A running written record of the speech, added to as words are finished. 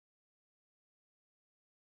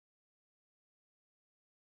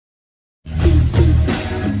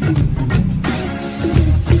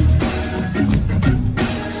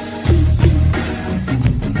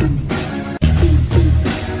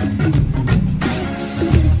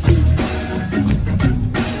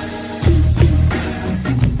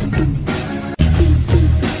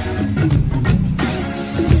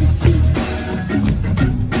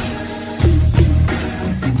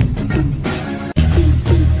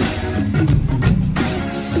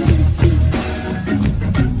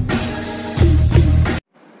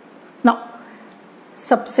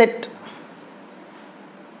subset.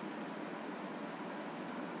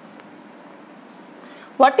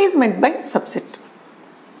 What is meant by subset?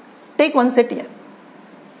 Take one set here.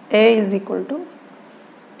 A is equal to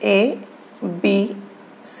A, B,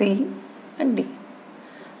 C and D.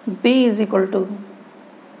 B is equal to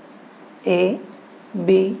A,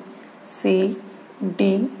 B, C, D,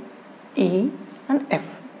 E and F.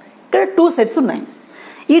 ఇక్కడ 2 sets ఉన్నాయి.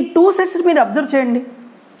 ఈ 2 sets మీరు observe చేయండి.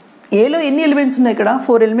 ఏలో ఎన్ని elements ఉన్నాయి? ఇక్కడ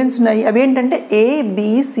 4 elements ఉన్నాయి. అవి ఏంటంటే A, B,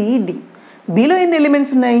 C, D. Bలో ఎన్ని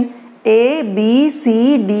ఎలిమెంట్స్ ఉన్నాయి? A, B, C,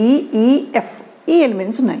 D, E, F. ఈ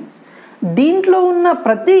ఎలిమెంట్స్ ఉన్నాయి. దీంట్లో ఉన్న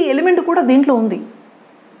ప్రతి ఎలిమెంట్ కూడా దీంట్లో ఉంది,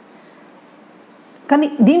 కానీ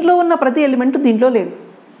దీంట్లో ఉన్న ప్రతి ఎలిమెంట్ దీంట్లో లేదు.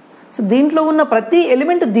 సో దీంట్లో ఉన్న ప్రతి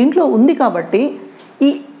ఎలిమెంట్ దీంట్లో ఉంది కాబట్టి ఈ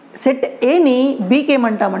సెట్ ఏని బీకి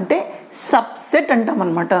ఏమంటామంటే సబ్సెట్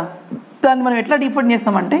అంటామన్నమాట. దాన్ని మనం ఎట్లా డిఫైన్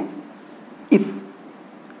చేస్తామంటే, if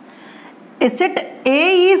a set A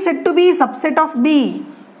is said to be subset of B,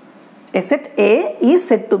 a set A is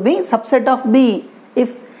said to be subset of B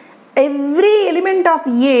if every element of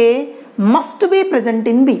A must be present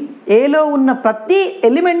in B. ఏలో ఉన్న ప్రతి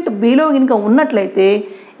element బీలో కనుక ఉన్నట్లయితే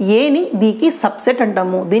ఏని బీకి subset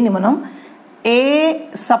అంటాము. దీన్ని మనం ఏ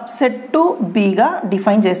సబ్సెట్ టు బీగా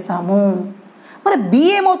డిఫైన్ చేస్తాము. మరి బి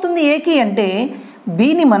ఏమవుతుంది ఏకి అంటే,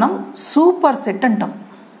 బీని మనం సూపర్ సెట్ అంటాం.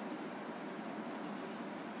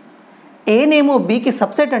 ఏనేమో బీకి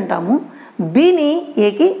సబ్సెట్ అంటాము, బీని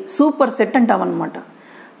ఏకి సూపర్ సెట్ అంటాం అన్నమాట.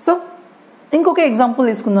 సో ఇంకొక ఎగ్జాంపుల్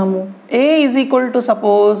తీసుకుందాము. ఏ is equal to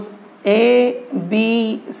suppose A, B,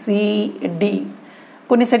 C, D.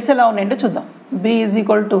 కొన్ని సెట్స్ ఎలా ఉన్నాయంటే చూద్దాం. బి ఈజ్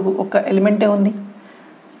ఈక్వల్ టు ఒక ఎలిమెంటే ఉంది.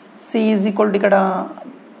 సి ఈజ్ ఈక్వల్ టు ఇక్కడ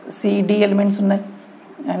సిడి ఎలిమెంట్స్ ఉన్నాయి.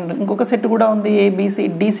 అండ్ ఇంకొక సెట్ కూడా ఉంది,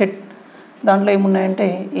 ఏబిసిడి సెట్. దాంట్లో ఏమున్నాయంటే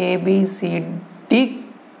ఏబిసిడి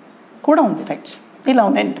కూడా ఉంది. రైట్, ఇలా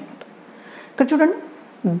ఉన్నాయి. ఇక్కడ చూడండి,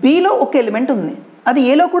 బిలో ఒక ఎలిమెంట్ ఉంది, అది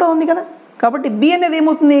ఏలో కూడా ఉంది కదా, కాబట్టి బి అనేది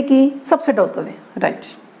ఏమవుతుంది? ఏకి సబ్సెట్ అవుతుంది. రైట్,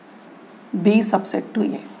 బి సబ్సెట్ టు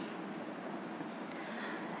ఏ.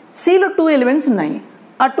 సిలో 2 ఎలిమెంట్స్ ఉన్నాయి,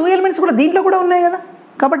 ఆ 2 ఎలిమెంట్స్ కూడా దీంట్లో కూడా ఉన్నాయి కదా,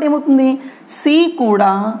 కాబట్టి ఏమవుతుంది? సి కూడా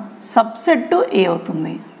సబ్సెట్ టు ఏ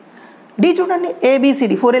అవుతుంది. డి చూడండి,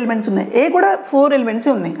 ఏబిసిడి 4 ఎలిమెంట్స్ ఉన్నాయి, ఏ కూడా 4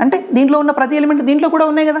 ఎలిమెంట్సే ఉన్నాయి, అంటే దీంట్లో ఉన్న ప్రతి ఎలిమెంట్ దీంట్లో కూడా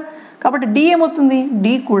ఉన్నాయి కదా, కాబట్టి డి ఏమవుతుంది?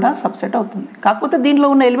 డి కూడా సబ్సెట్ అవుతుంది. కాకపోతే దీంట్లో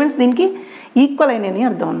ఉన్న ఎలిమెంట్స్ దీనికి ఈక్వల్ అయినాయని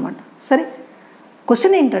అర్థం అనమాట. సరే,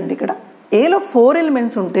 క్వశ్చన్ ఏంటంటే ఇక్కడ ఏలో 4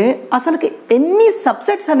 ఎలిమెంట్స్ ఉంటే అసలుకి ఎన్ని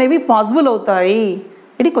సబ్సెట్స్ అనేవి పాసిబుల్ అవుతాయి?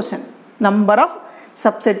 ఇది question. Number of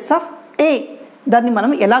subsets of ఏ, దాన్ని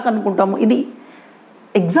మనం ఎలా కనుక్కుంటాము? ఇది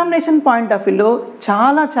ఎగ్జామినేషన్ పాయింట్ ఆఫ్ వ్యూలో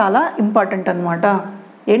చాలా చాలా ఇంపార్టెంట్ అనమాట.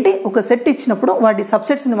 ఏంటి, ఒక సెట్ ఇచ్చినప్పుడు వాటి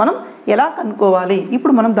సబ్సెట్స్ని మనం ఎలా కనుక్కోవాలి,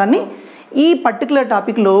 ఇప్పుడు మనం దాన్ని ఈ పర్టికులర్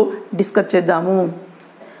టాపిక్లో డిస్కస్ చేద్దాము.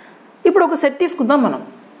 ఇప్పుడు ఒక సెట్ తీసుకుందాం మనం.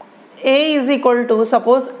 ఏ is equal to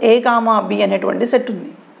suppose A comma B అనేటువంటి సెట్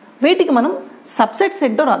ఉంది. వీటికి మనం సబ్సెట్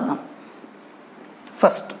సెట్ రాద్దాం.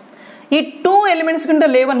 ఫస్ట్ ఈ 2 ఎలిమెంట్స్ కింద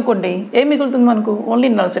లేవనుకోండి, ఏం మిగులుతుంది మనకు? ఓన్లీ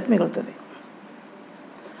నల్ సెట్ మిగులుతుంది.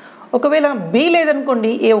 ఒకవేళ బి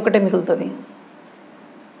లేదనుకోండి, ఏ ఒకటే మిగులుతుంది.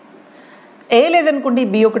 ఏ లేదనుకోండి,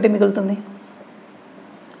 బి ఒకటే మిగులుతుంది.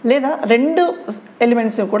 లేదా 2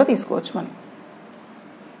 ఎలిమెంట్స్ కూడా తీసుకోవచ్చు మనం.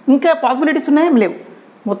 ఇంకా పాసిబిలిటీస్ ఉన్నాయా? లేవు.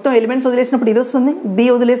 మొత్తం ఎలిమెంట్స్ వదిలేసినప్పుడు ఇది వస్తుంది, బి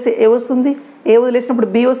వదిలేస్తే ఏ వస్తుంది, ఏ వదిలేసినప్పుడు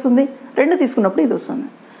బి వస్తుంది, 2 తీసుకున్నప్పుడు ఇది వస్తుంది.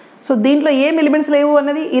 సో దీంట్లో ఏం ఎలిమెంట్స్ లేవు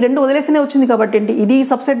అన్నది ఈ 2 వదిలేస్తేనే వచ్చింది కాబట్టి ఏంటి, ఇది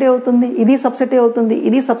సబ్సెటే అవుతుంది, ఇది సబ్సెటే అవుతుంది,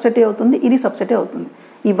 ఇది సబ్సెటే అవుతుంది, ఇది సబ్సెటే అవుతుంది.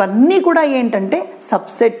 ఇవన్నీ కూడా ఏంటంటే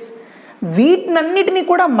సబ్సెట్స్. వీటినన్నిటినీ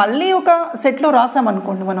కూడా మళ్ళీ ఒక సెట్లో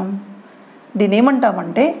రాసామనుకోండి, మనం దీని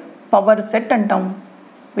ఏమంటామంటే పవర్ సెట్ అంటాం.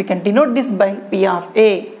 We can denote this by P of ఏ.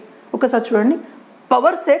 ఒకసారి చూడండి,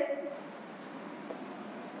 power set,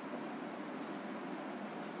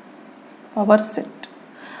 power set,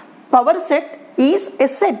 power set is a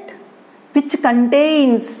set which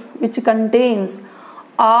contains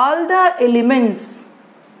all the elements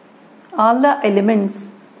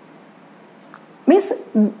means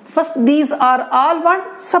first these are all what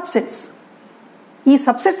subsets. ఈ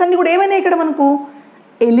సబ్సెట్స్ అన్ని కూడా ఏమైనా ఇక్కడ మనకు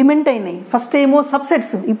element అయినాయి. ఫస్ట్ ఏమో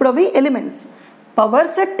సబ్సెట్స్, ఇప్పుడు అవి elements. Power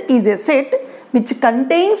set is a set which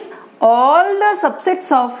contains all the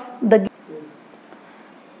subsets of the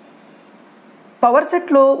power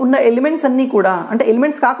సెట్లో ఉన్న ఎలిమెంట్స్ అన్నీ కూడా, అంటే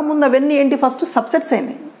ఎలిమెంట్స్ కాకముందు అవన్నీ ఏంటి, ఫస్ట్ సబ్సెట్స్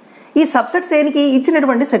అయినాయి. ఈ సబ్సెట్స్ ఏనికి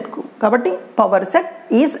ఇచ్చినటువంటి సెట్కు. కాబట్టి power set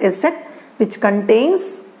is a set which contains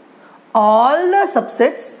all the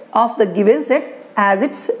subsets of the given set as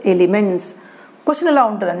it's elements. Question ఎలా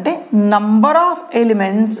ఉంటుందంటే, number of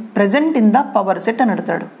elements present in the power set అని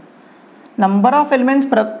అడుగుతాడు. Number of elements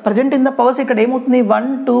present in the power set ఇక్కడ ఏమవుతుంది? 1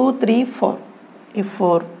 2 3 4. ఈ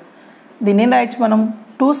 4 దీన్ని ఏం రాయొచ్చు మనం?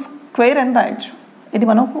 2 స్క్వేర్ అని రాయొచ్చు. ఇది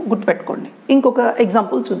మనం గుర్తుపెట్టుకోండి. ఇంకొక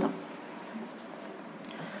ఎగ్జాంపుల్ చూద్దాం.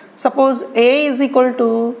 Suppose A is equal to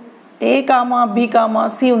A comma B comma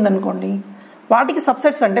C ఉందనుకోండి. వాటికి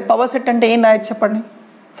సబ్సెట్స్ అంటే పవర్ సెట్ అంటే ఏం రాయొచ్చు చెప్పండి.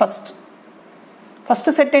 ఫస్ట్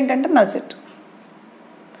సెట్ ఏంటంటే నల్ సెట్.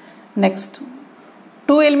 నెక్స్ట్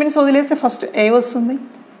 2 ఎలిమెంట్స్ వదిలేస్తే ఫస్ట్ A వస్తుంది,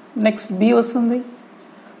 నెక్స్ట్ B వస్తుంది,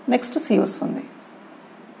 నెక్స్ట్ C వస్తుంది.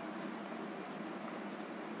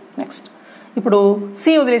 నెక్స్ట్ ఇప్పుడు C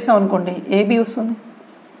వదిలేసాం అనుకోండి, AB వస్తుంది,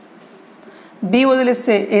 B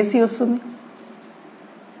వదిలేస్తే AC వస్తుంది,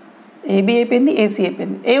 AB అయిపోయింది, AC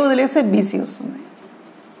అయిపోయింది, A వదిలేస్తే BC వస్తుంది.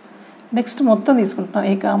 నెక్స్ట్ మొత్తం తీసుకుంటున్నాం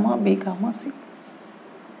A comma B comma C.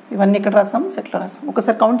 ఇవన్నీ ఇక్కడ రాసాం, సెట్లో రాసాం.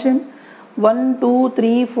 ఒకసారి కౌంట్ చేయండి. 1 2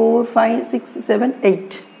 3 4 5 6 7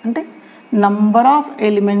 8 అంటే number of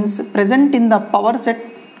elements present in the power set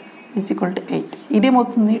is equal to 8.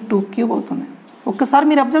 ఇదేమవుతుంది 2³ అవుతుంది. ఒక్కసారి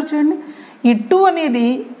మీరు అబ్జర్వ్ చేయండి. ఈ 2 అనేది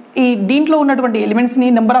ఈ దీంట్లో ఉన్నటువంటి ఎలిమెంట్స్ని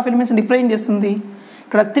నెంబర్ ఆఫ్ ఎలిమెంట్స్ని రిప్రజెంట్ చేస్తుంది.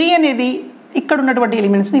 ఇక్కడ 3 అనేది ఇక్కడ ఉన్నటువంటి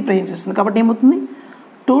ఎలిమెంట్స్ని రిప్రజెంట్ చేస్తుంది. కాబట్టి ఏమవుతుంది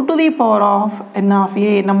 2 to the power of n of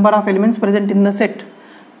A number of elements present in the set,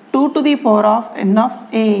 2 to the power of n of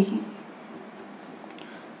A.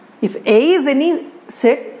 If A is any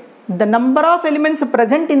set, the number of elements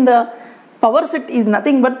present in the power set is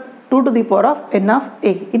nothing but 2 to the power of n of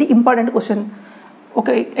A. ఇది important question. ఒక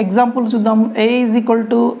example చూద్దాం. A is equal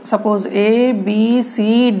to suppose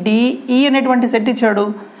ABCDE అనేటువంటి set ఇచ్చాడు.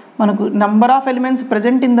 మనకు number of elements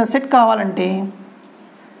present in the set కావాలంటే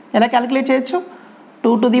ఎలా calculate చేయొచ్చు?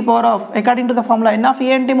 2 to the power of according to the formula n of A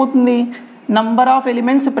అంటే ఏమవుతుంది? Number of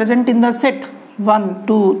elements present in the set 1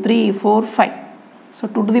 2 3 4 5. So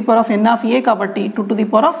 2 to the power of n of A కాబట్టి 2 to the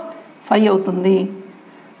power of 5 అవుతుంది.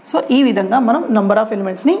 So ఈ విధంగా మనం number of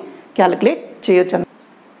ఎలిమెంట్స్ని calculate చేయొచ్చు.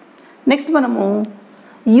 Next మనము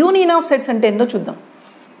union of sets అంటే ఏంటో చూద్దాం.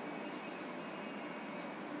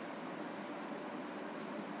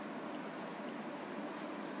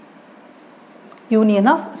 యూనియన్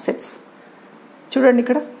ఆఫ్ సెట్స్ చూడండి.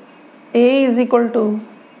 ఇక్కడ A is equal to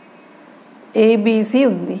ABC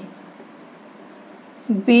ఉంది,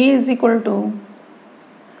 B is equal to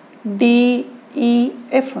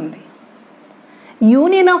DEF ఉంది.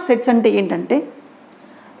 యూనియన్ ఆఫ్ సెట్స్ అంటే ఏంటంటే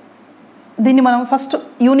దీన్ని మనం ఫస్ట్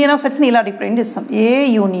యూనియన్ ఆఫ్ సెట్స్ని ఇలా రిప్రజెంట్ చేస్తాం. A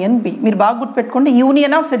union B. మీరు బాగా గుర్తుపెట్టుకోండి.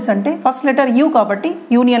 యూనియన్ ఆఫ్ సెట్స్ అంటే ఫస్ట్ లెటర్ U కాబట్టి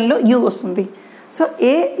యూనియన్లో U వస్తుంది. So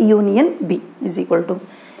A union B is equal to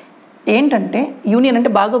ఏంటంటే యూనియన్ అంటే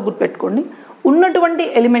బాగా గుర్తుపెట్టుకోండి, ఉన్నటువంటి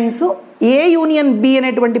ఎలిమెంట్స్ A యూనియన్ B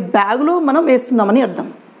అనేటువంటి బ్యాగ్లో మనం వేస్తున్నామని అర్థం.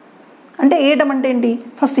 అంటే వేయటం అంటే ఏంటి?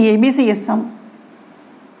 ఫస్ట్ ABC వేస్తాం,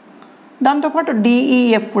 దాంతోపాటు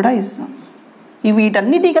DEF కూడా వేస్తాం.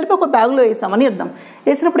 వీటన్నిటి కలిపి ఒక బ్యాగ్లో వేసామని అర్థం.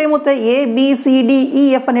 వేసినప్పుడు ఏమవుతాయి?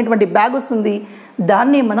 ABCDEF అనేటువంటి బ్యాగ్ వస్తుంది.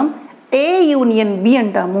 దాన్ని మనం A యూనియన్ B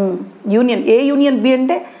అంటాము. యూనియన్ A యూనియన్ B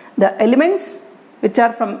అంటే the elements which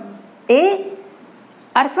are from A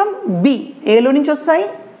are from B. ఏలో నుంచి వస్తాయి,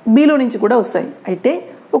 Bలో నుంచి కూడా వస్తాయి. అయితే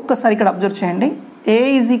ఒక్కసారి ఇక్కడ అబ్జర్వ్ చేయండి. A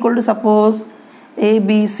is equal to suppose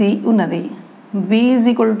ABC ఉన్నది, B is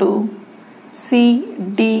equal to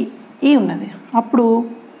CDE ఉన్నది. అప్పుడు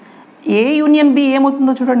A యూనియన్ B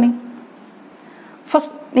ఏమవుతుందో చూడండి.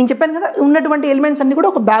 ఫస్ట్ నేను చెప్పాను కదా ఉన్నటువంటి ఎలిమెంట్స్ అన్నీ కూడా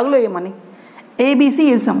ఒక బ్యాగ్లో వేయమని. ABC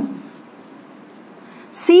వేసాం,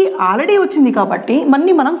 C ఆల్రెడీ వచ్చింది కాబట్టి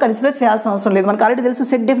మళ్ళీ మనం కన్సిడర్ చేయాల్సిన అవసరం లేదు. మనకు ఆల్రెడీ తెలుసు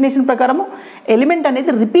సెట్ డెఫినేషన్ ప్రకారము ఎలిమెంట్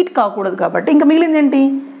అనేది రిపీట్ కాకూడదు కాబట్టి ఇంకా మిగిలింది ఏంటి?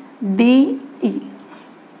 DE.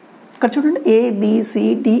 ఇక్కడ చూడండి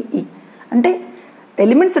ABCDE అంటే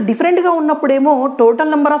ఎలిమెంట్స్ డిఫరెంట్గా ఉన్నప్పుడేమో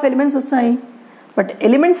టోటల్ నెంబర్ ఆఫ్ ఎలిమెంట్స్ వస్తాయి. బట్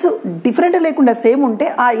ఎలిమెంట్స్ డిఫరెంట్ లేకుండా సేమ్ ఉంటే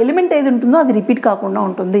ఆ ఎలిమెంట్ ఏది ఉంటుందో అది రిపీట్ కాకుండా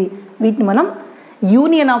ఉంటుంది. వీటిని మనం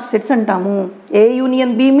యూనియన్ ఆఫ్ సెట్స్ అంటాము. A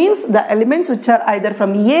union B means the elements which are either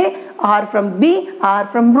from A are from B are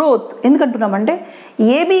from both. ఎందుకంటున్నామంటే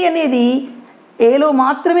AB అనేది Aలో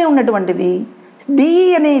మాత్రమే ఉన్నటువంటిది, DE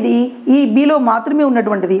అనేది ఈ Bలో మాత్రమే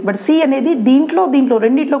ఉన్నటువంటిది, బట్ C అనేది దీంట్లో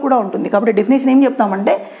రెండిట్లో కూడా ఉంటుంది. కాబట్టి డెఫినేషన్ ఏం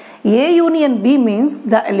చెప్తామంటే A union B means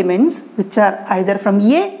the elements which are either from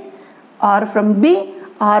A are from B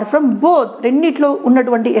are from both. రెండిట్లో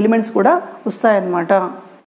ఉన్నటువంటి ఎలిమెంట్స్ కూడా వస్తాయన్నమాట.